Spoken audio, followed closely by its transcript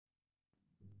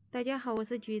大家好，我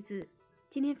是橘子。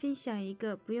今天分享一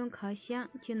个不用烤箱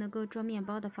就能够做面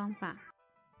包的方法。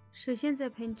首先在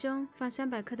盆中放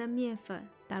300克的面粉，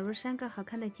打入3个好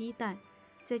看的鸡蛋，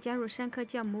再加入3克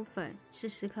酵母粉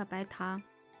，40克白糖，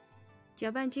搅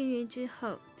拌均匀之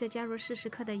后，再加入40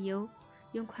克的油，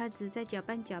用筷子再搅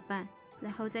拌搅拌，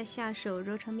然后再下手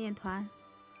揉成面团。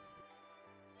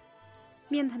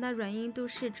面团的软硬度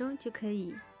适中就可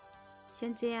以，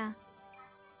像这样。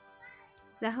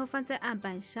然后放在案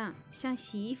板上，像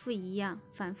洗衣服一样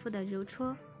反复的揉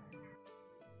搓。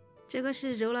这个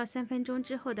是揉了3分钟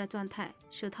之后的状态，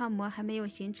手套膜还没有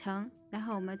形成，然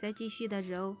后我们再继续的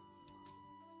揉，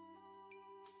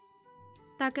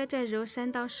大概再揉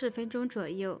3到4分钟左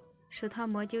右，手套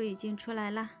膜就已经出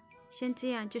来了，像这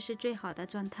样就是最好的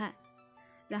状态。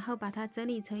然后把它整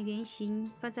理成圆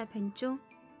形，放在盆中，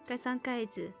盖上盖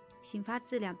子，醒发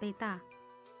至2倍大。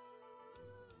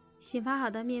醒发好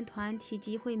的面团体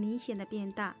积会明显的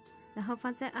变大，然后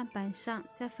放在案板上，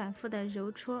再反复的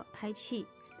揉搓排气，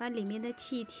把里面的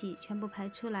气体全部排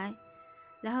出来，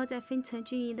然后再分成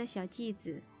均匀的小剂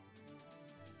子，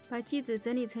把剂子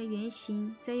整理成圆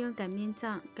形，再用擀面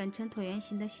杖擀成椭圆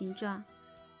形的形状，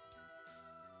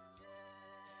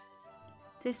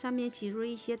在上面挤入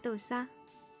一些豆沙，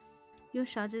用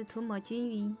勺子涂抹均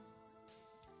匀，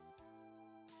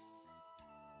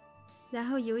然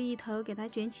后由一头给它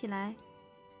卷起来。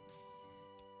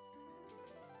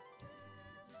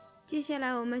接下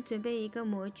来我们准备一个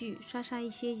模具，刷上一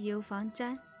些油防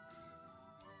粘，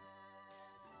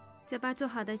再把做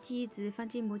好的剂子放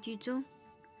进模具中，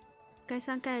盖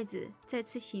上盖子，再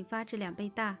次醒发至2倍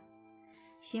大。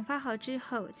醒发好之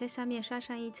后，在上面刷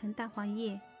上一层蛋黄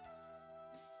液，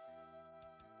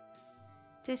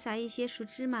再撒一些熟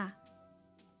芝麻，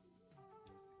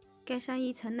盖上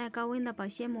一层耐高温的保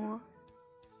鲜膜。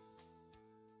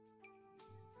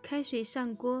开水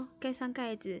上锅，盖上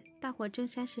盖子，大火蒸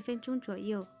30分钟左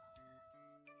右。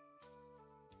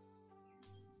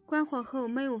关火后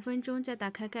焖5分钟，再打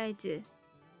开盖子，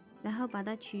然后把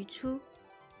它取出，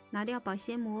拿掉保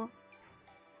鲜膜，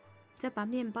再把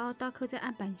面包倒扣在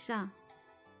案板上。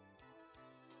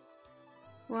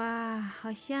哇，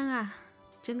好香啊！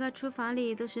整个厨房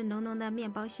里都是浓浓的面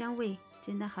包香味，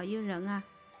真的好诱人啊！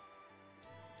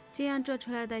这样做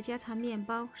出来的家常面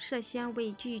包色香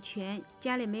味俱全，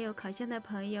家里没有烤箱的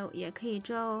朋友也可以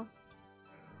做哦。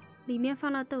里面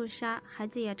放了豆沙，孩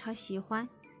子也超喜欢，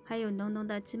还有浓浓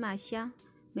的芝麻香。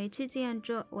每次这样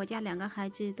做，我家2个孩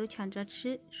子都抢着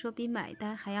吃，说比买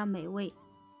的还要美味。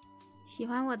喜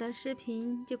欢我的视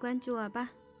频就关注我吧，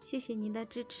谢谢您的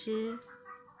支持。